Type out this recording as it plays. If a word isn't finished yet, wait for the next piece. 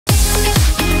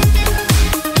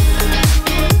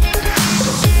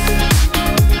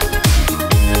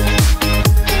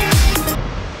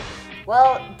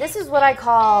what I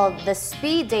call the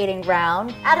speed dating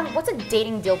round. Adam, what's a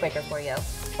dating deal breaker for you?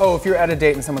 Oh, if you're at a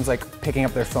date and someone's like picking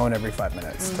up their phone every 5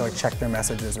 minutes to like check their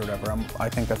messages or whatever, I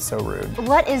think that's so rude.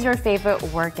 What is your favorite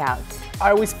workout?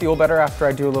 I always feel better after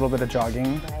I do a little bit of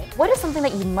jogging. Right. What is something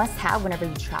that you must have whenever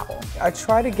you travel? I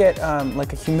try to get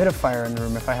like a humidifier in the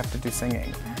room if I have to do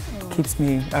singing. Keeps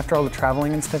me, after all the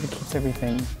traveling and stuff, it keeps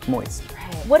everything moist.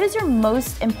 Right. What is your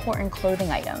most important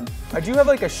clothing item? I do have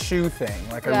like a shoe thing,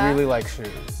 like I really like shoes.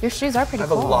 Your shoes are pretty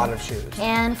cool. I have a lot of shoes.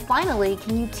 And finally,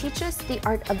 can you teach us the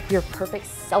art of your perfect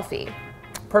selfie?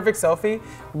 Perfect selfie,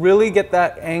 really get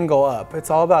that angle up. It's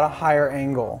all about a higher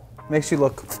angle. Makes you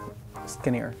look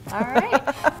skinnier. All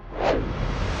right.